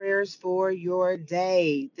prayers for your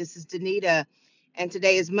day. This is Danita, and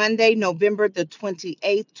today is Monday, November the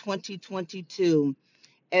 28th, 2022.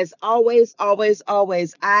 As always, always,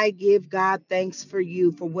 always, I give God thanks for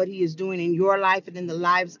you, for what He is doing in your life and in the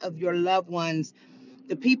lives of your loved ones,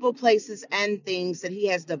 the people, places, and things that He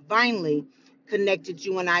has divinely connected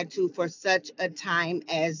you and I to for such a time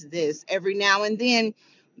as this. Every now and then,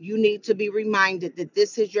 you need to be reminded that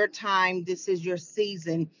this is your time, this is your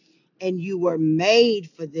season, and you were made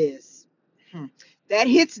for this. That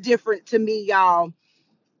hits different to me, y'all.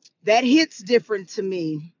 That hits different to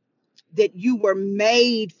me, that you were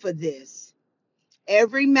made for this.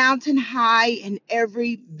 Every mountain high and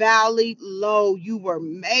every valley low, you were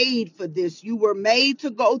made for this. You were made to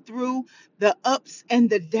go through the ups and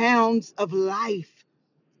the downs of life.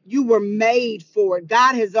 You were made for it.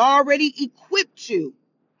 God has already equipped you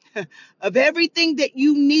of everything that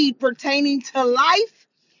you need pertaining to life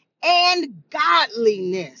and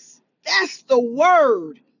godliness. That's the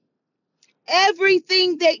word.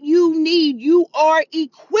 Everything that you need, you are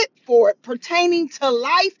equipped for it pertaining to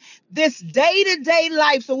life, this day-to-day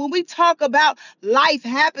life. So when we talk about life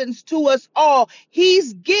happens to us all,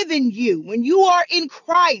 He's given you, when you are in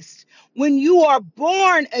Christ, when you are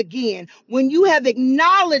born again, when you have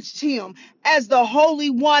acknowledged Him as the Holy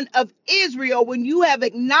One of Israel, when you have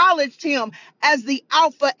acknowledged Him as the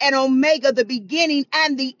Alpha and Omega, the beginning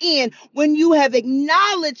and the end, when you have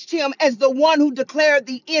acknowledged Him as the one who declared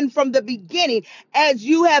the end from the beginning, as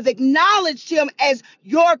you have acknowledged Him as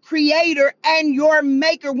your creator and your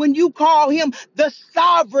maker, when you call Him the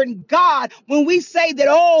sovereign God, when we say that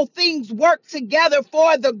all things work together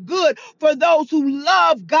for the good for those who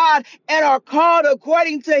love God and are called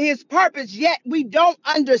according to His purpose, yet we don't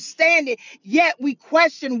understand it, yet we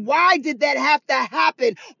question, why did that have to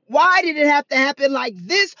happen? Why did it have to happen like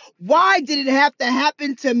this? Why did it have to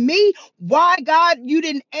happen to me? Why, God, you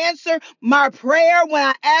didn't answer my prayer when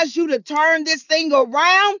I asked you to turn this thing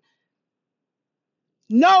around?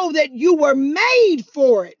 Know that you were made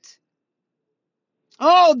for it.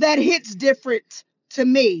 Oh, that hits different to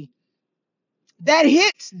me. That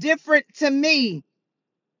hits different to me.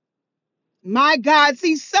 My God,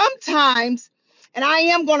 see, sometimes, and I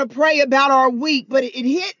am going to pray about our week, but it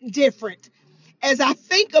hit different. As I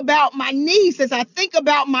think about my niece, as I think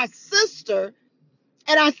about my sister,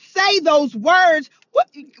 and I say those words, what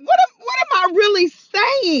am I really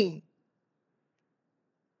saying?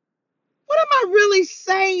 What am I really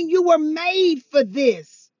saying? You were made for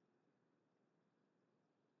this.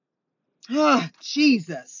 Oh,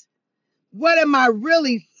 Jesus. What am I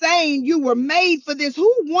really saying? You were made for this.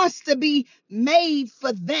 Who wants to be made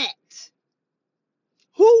for that?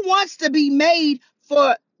 Who wants to be made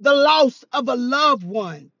for the loss of a loved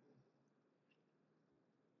one?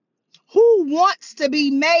 Who wants to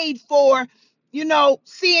be made for,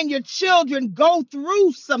 seeing your children go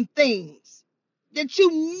through some things that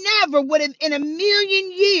you never would have in a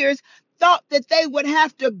million years thought that they would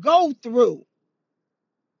have to go through?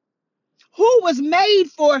 Who was made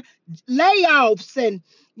for layoffs and,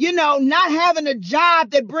 not having a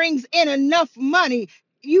job that brings in enough money?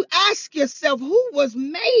 You ask yourself, who was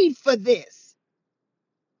made for this?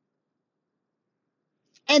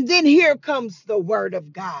 And then here comes the word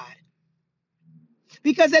of God.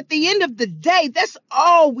 Because at the end of the day, that's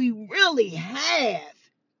all we really have.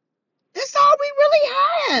 That's all we really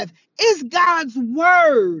have is God's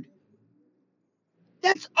word.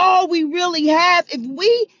 That's all we really have. If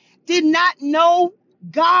we did not know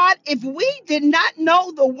God, if we did not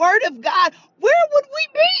know the word of God, where would we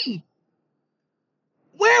be?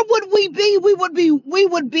 Where would we be? We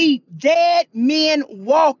would be dead men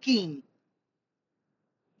walking.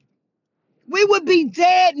 We would be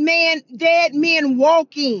dead men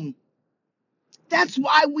walking. That's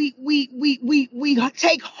why we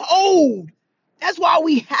take hold. That's why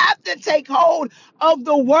we have to take hold of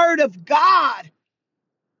the word of God.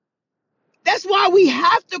 That's why we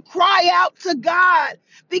have to cry out to God,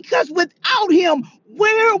 because without Him,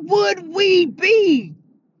 where would we be?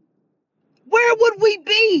 Where would we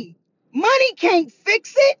be? Money can't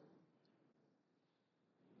fix it.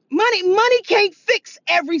 Money can't fix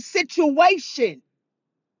every situation.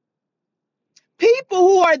 People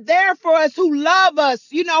who are there for us, who love us,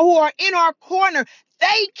 who are in our corner,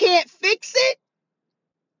 they can't fix it.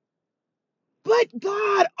 But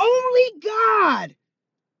God, only God.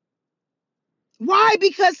 Why?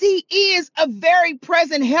 Because He is a very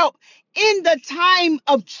present help in the time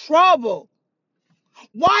of trouble.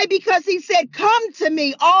 Why? Because He said, come to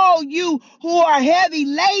me, all you who are heavy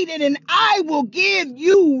laden, and I will give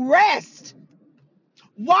you rest.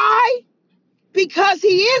 Why? Because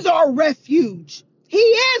He is our refuge. He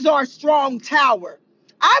is our strong tower.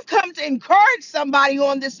 I've come to encourage somebody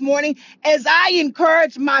on this morning as I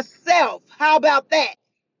encourage myself. How about that?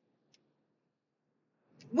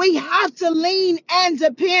 We have to lean and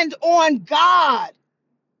depend on God.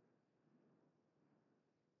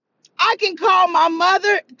 I can call my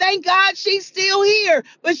mother. Thank God she's still here,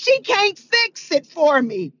 but she can't fix it for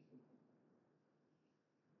me.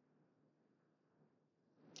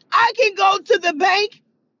 I can go to the bank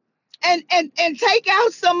and take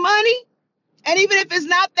out some money. And even if it's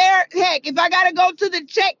not there, heck, if I got to go to the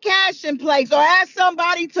check cashing place or ask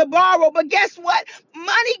somebody to borrow, but guess what?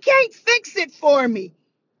 Money can't fix it for me.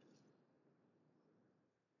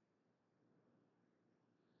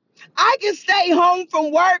 I can stay home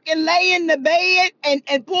from work and lay in the bed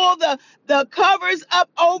and pull the covers up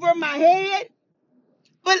over my head.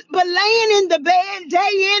 But laying in the bed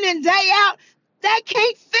day in and day out, that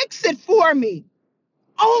can't fix it for me.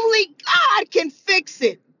 Only God can fix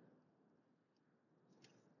it.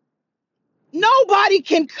 Nobody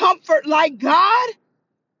can comfort like God.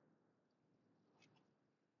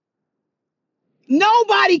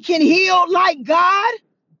 Nobody can heal like God.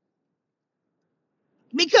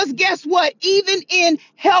 Because guess what? Even in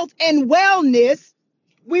health and wellness,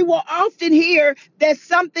 we will often hear that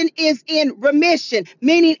something is in remission,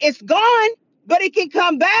 meaning it's gone, but it can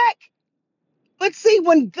come back. But see,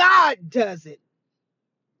 when God does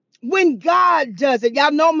it,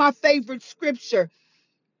 y'all know my favorite scripture.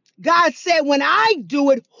 God said, when I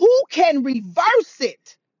do it, who can reverse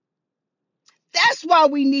it? That's why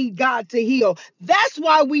we need God to heal. That's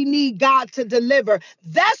why we need God to deliver.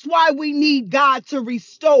 That's why we need God to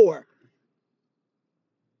restore.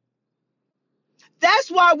 That's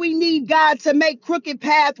why we need God to make crooked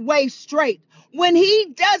pathways straight. When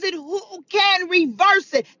he does it, who can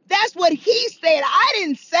reverse it? That's what he said. I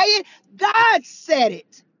didn't say it. God said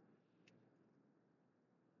it.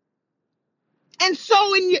 And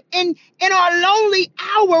so in our lonely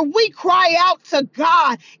hour, we cry out to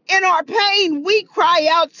God. In our pain, we cry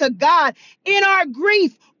out to God. In our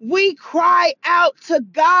grief, we cry out to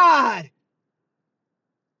God.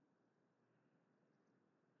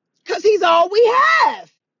 Because he's all we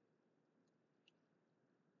have.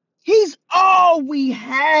 He's all we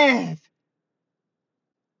have.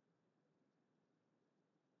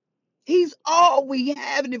 He's all we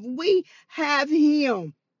have. And if we have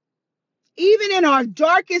him, even in our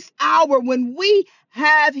darkest hour, when we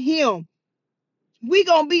have him, we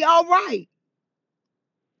gonna be all right.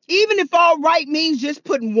 Even if all right means just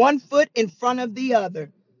putting one foot in front of the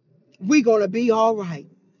other, we gonna be all right.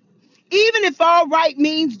 Even if all right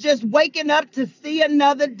means just waking up to see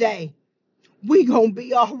another day, we gonna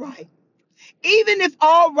be all right. Even if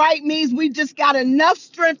all right means we just got enough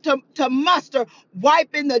strength to muster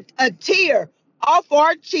wiping a tear off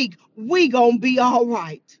our cheek, we gonna be all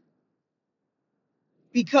right.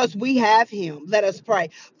 Because we have him. Let us pray.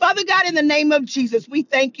 Father God, in the name of Jesus, we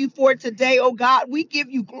thank you for today, oh God. We give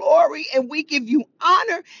you glory and we give you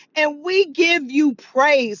honor and we give you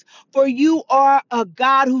praise, for you are a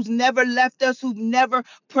God who's never left us, who's never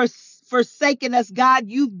forsaken us. God,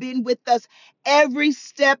 you've been with us every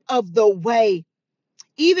step of the way,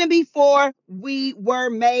 even before we were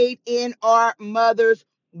made in our mother's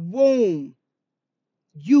womb.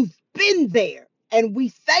 You've been there, and we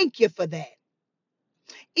thank you for that.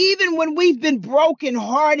 Even when we've been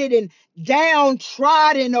brokenhearted and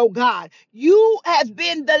downtrodden, oh God, you have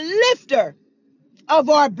been the lifter of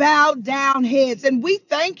our bowed down heads. And we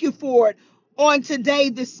thank you for it on today,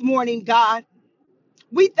 this morning, God.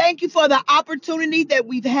 We thank you for the opportunity that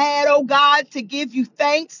we've had, oh God, to give you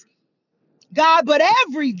thanks, God. But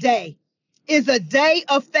every day is a day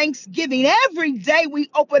of thanksgiving. Every day we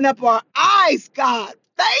open up our eyes, God.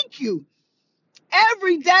 Thank you.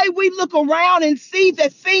 Every day we look around and see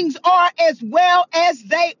that things are as well as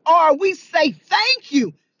they are. We say thank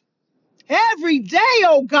you. Every day,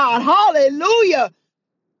 oh God, hallelujah,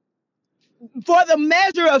 for the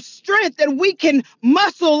measure of strength that we can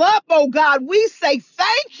muscle up, oh God. We say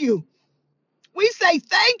thank you. We say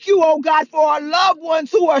thank you, oh God, for our loved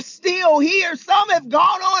ones who are still here. Some have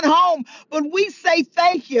gone on home, but we say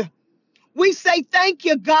thank you. We say thank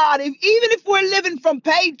you, God. Even if we're living from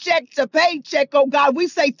paycheck to paycheck, oh God, we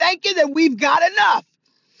say thank you that we've got enough.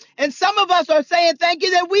 And some of us are saying thank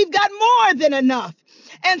you that we've got more than enough.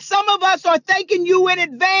 And some of us are thanking you in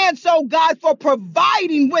advance, oh God, for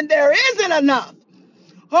providing when there isn't enough.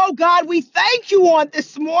 Oh God, we thank you on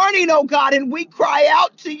this morning, oh God, and we cry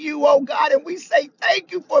out to you, oh God, and we say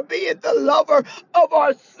thank you for being the lover of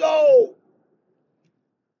our soul.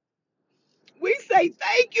 We say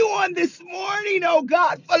thank you on this morning, oh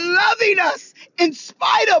God, for loving us in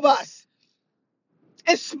spite of us.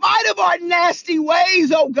 In spite of our nasty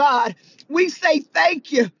ways, oh God, we say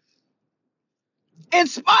thank you. In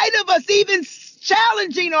spite of us even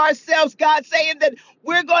challenging ourselves, God, saying that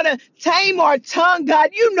we're going to tame our tongue,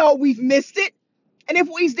 God, you know we've missed it. And if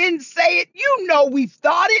we didn't say it, you know we've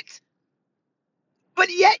thought it. But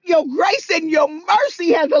yet your grace and your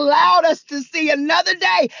mercy has allowed us to see another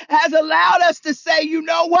day, has allowed us to say, you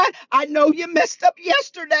know what? I know you messed up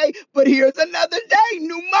yesterday, but here's another day.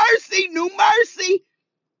 New mercy, new mercy.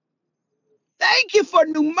 Thank you for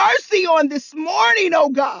new mercy on this morning, oh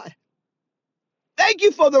God. Thank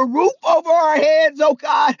you for the roof over our heads, oh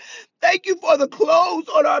God. Thank you for the clothes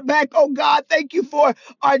on our back, oh God. Thank you for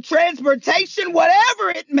our transportation,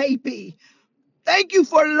 whatever it may be. Thank you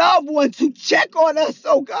for loved ones who check on us,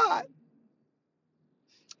 oh God.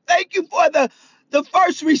 Thank you for the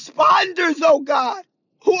first responders, oh God,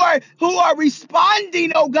 who are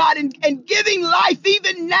responding, oh God, and giving life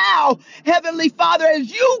even now, Heavenly Father,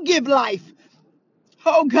 as you give life.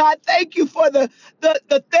 Oh God, thank you for the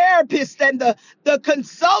therapists and the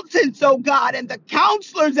consultants, oh God, and the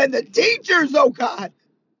counselors and the teachers, oh God.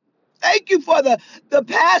 Thank you for the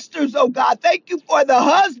pastors, oh God. Thank you for the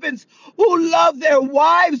husbands who love their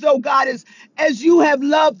wives, oh God, as you have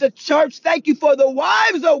loved the church. Thank you for the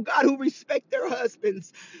wives, oh God, who respect their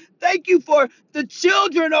husbands. Thank you for the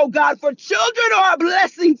children, oh God, for children are a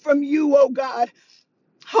blessing from you, oh God.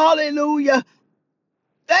 Hallelujah.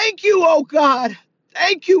 Thank you, oh God.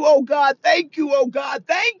 Thank you, oh God. Thank you, oh God.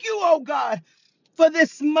 Thank you, oh God, for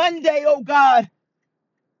this Monday, oh God.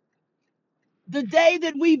 The day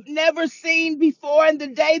that we've never seen before and the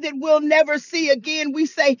day that we'll never see again. We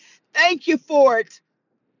say thank you for it.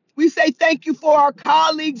 We say thank you for our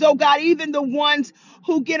colleagues, oh God, even the ones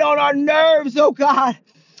who get on our nerves, oh God.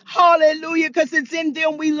 Hallelujah, because it's in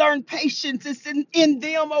them we learn patience. It's in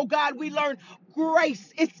them, oh God, we learn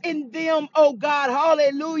grace. It's in them, oh God,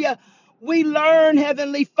 hallelujah. We learn,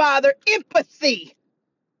 Heavenly Father, empathy.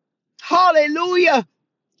 Hallelujah.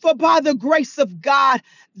 For by the grace of God,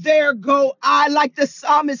 there go I. Like the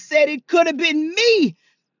psalmist said, it could have been me.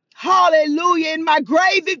 Hallelujah. In my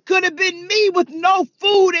grave, it could have been me with no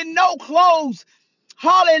food and no clothes.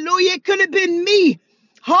 Hallelujah. It could have been me.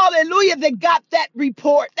 Hallelujah. That got that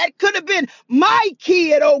report. That could have been my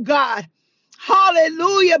kid, oh God.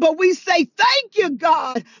 Hallelujah. But we say, thank you,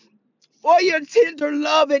 God, for your tender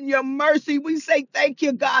love and your mercy. We say thank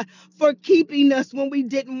you, God, for keeping us when we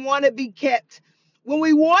didn't want to be kept, when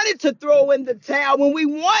we wanted to throw in the towel, when we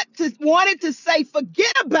wanted to say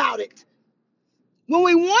forget about it, when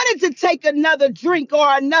we wanted to take another drink or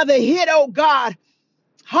another hit, oh God.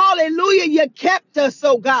 Hallelujah, you kept us,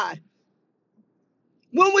 oh God.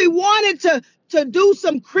 When we wanted to do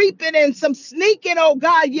some creeping and some sneaking, oh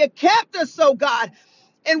God, you kept us, oh God.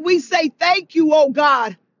 And we say thank you, oh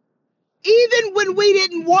God. Even when we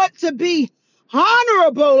didn't want to be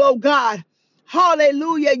honorable, oh God.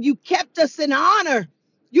 Hallelujah. You kept us in honor.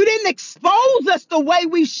 You didn't expose us the way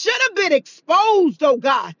we should have been exposed, oh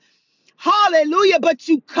God. Hallelujah. But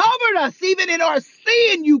you covered us even in our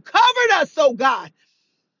sin. You covered us, oh God.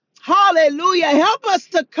 Hallelujah. Help us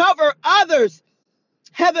to cover others.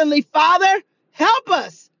 Heavenly Father, help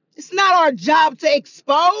us. It's not our job to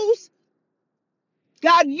expose.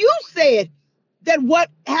 God, you said that what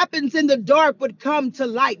happens in the dark would come to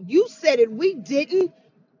light. You said it. We didn't.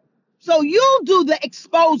 So you do the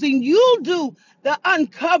exposing. You do the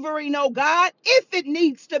uncovering, oh God, if it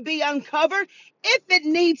needs to be uncovered, if it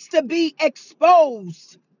needs to be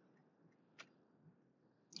exposed.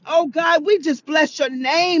 Oh God, we just bless your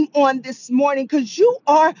name on this morning because you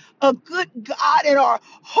are a good God and our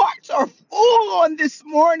hearts are full on this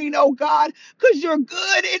morning, oh God, because you're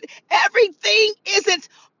good and everything isn't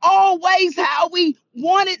always how we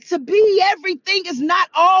want it to be. Everything is not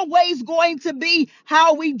always going to be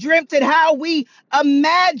how we dreamt it, how we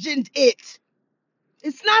imagined it.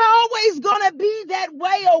 It's not always going to be that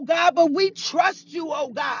way, oh God, but we trust you, oh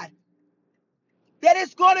God, that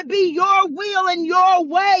it's going to be your will and your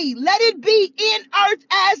way. Let it be in earth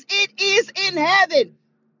as it is in heaven.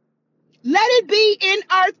 Let it be in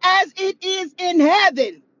earth as it is in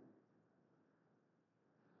heaven.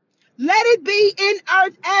 Let it be in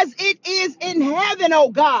earth as it is in heaven, oh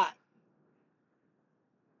God.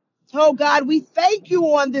 Oh God, we thank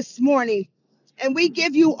you on this morning. And we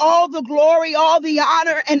give you all the glory, all the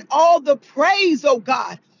honor, and all the praise, oh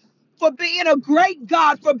God, for being a great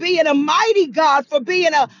God, for being a mighty God, for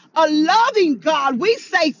being a loving God. We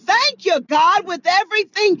say thank you, God, with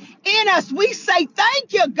everything in us. We say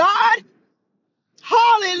thank you, God.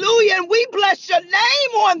 Hallelujah. And we bless your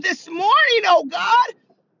name on this morning, oh God,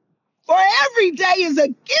 For every day is a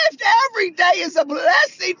gift, every day is a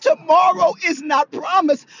blessing. Tomorrow is not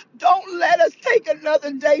promised. Don't let us take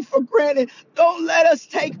another day for granted. Don't let us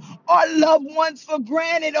take our loved ones for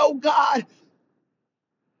granted, oh God.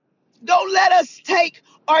 Don't let us take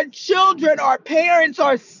our children, our parents,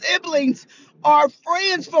 our siblings, our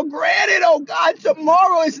friends for granted, oh God.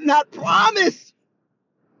 Tomorrow is not promised.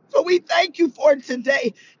 So we thank you for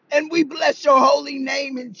today and we bless your holy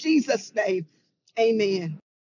name in Jesus' name. Amen.